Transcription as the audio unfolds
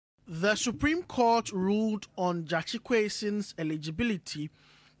The Supreme Court ruled on Gyakye Quayson's eligibility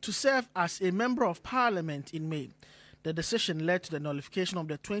to serve as a Member of Parliament in May. The decision led to the nullification of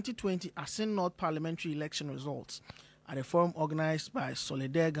the 2020 Asin North parliamentary election results. At a forum organized by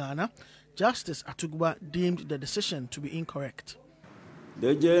Solidaire Ghana, Justice Atuguba deemed the decision to be incorrect.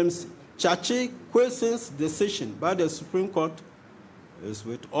 The James Gyakye Quayson's decision by the Supreme Court is,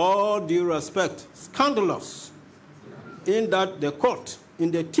 with all due respect, scandalous, in that the court, in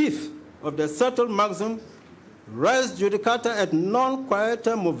the teeth of the settled maxim, res judicata et non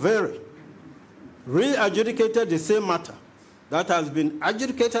quieter movere, re-adjudicated the same matter that has been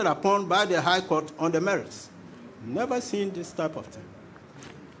adjudicated upon by the High Court on the merits. Never seen this type of thing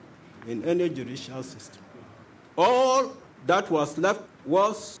in any judicial system. All that was left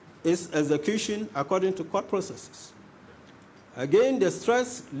was its execution according to court processes. Again, the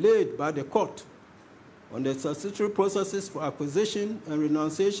stress laid by the court on the statutory processes for acquisition and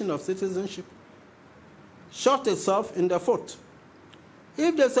renunciation of citizenship shot itself in the foot.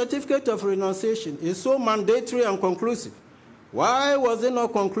 If the certificate of renunciation is so mandatory and conclusive, why was it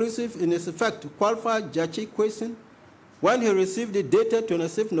not conclusive in its effect to qualify Gyakye Quayson when he received it dated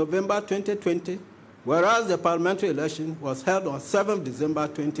 26 November 2020, whereas the parliamentary election was held on 7 December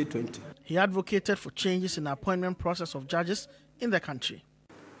 2020? He advocated for changes in the appointment process of judges in the country.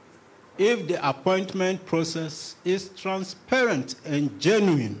 If the appointment process is transparent and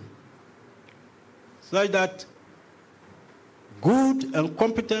genuine, such that good and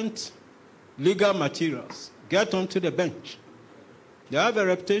competent legal materials get onto the bench, they have a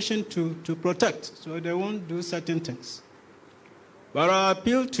reputation to protect, so they won't do certain things. But I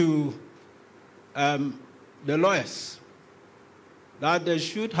appeal to the lawyers that they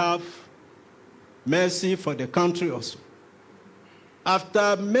should have mercy for the country also.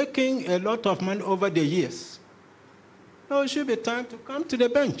 After making a lot of money over the years, now it should be time to come to the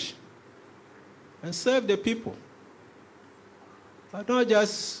bench and serve the people. But not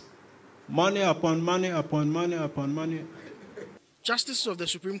just money upon money upon money upon money. Justices of the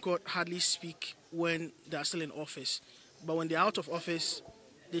Supreme Court hardly speak when they are still in office. But when they are out of office,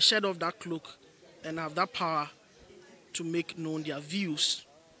 they shed off that cloak and have that power to make known their views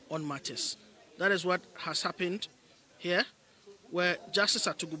on matters. That is what has happened here, where Justice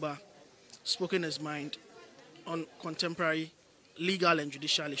Atuguba spoken his mind on contemporary legal and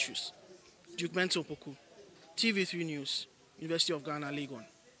judicial issues. Duke Mento Opoku, TV3 News, University of Ghana, Legon.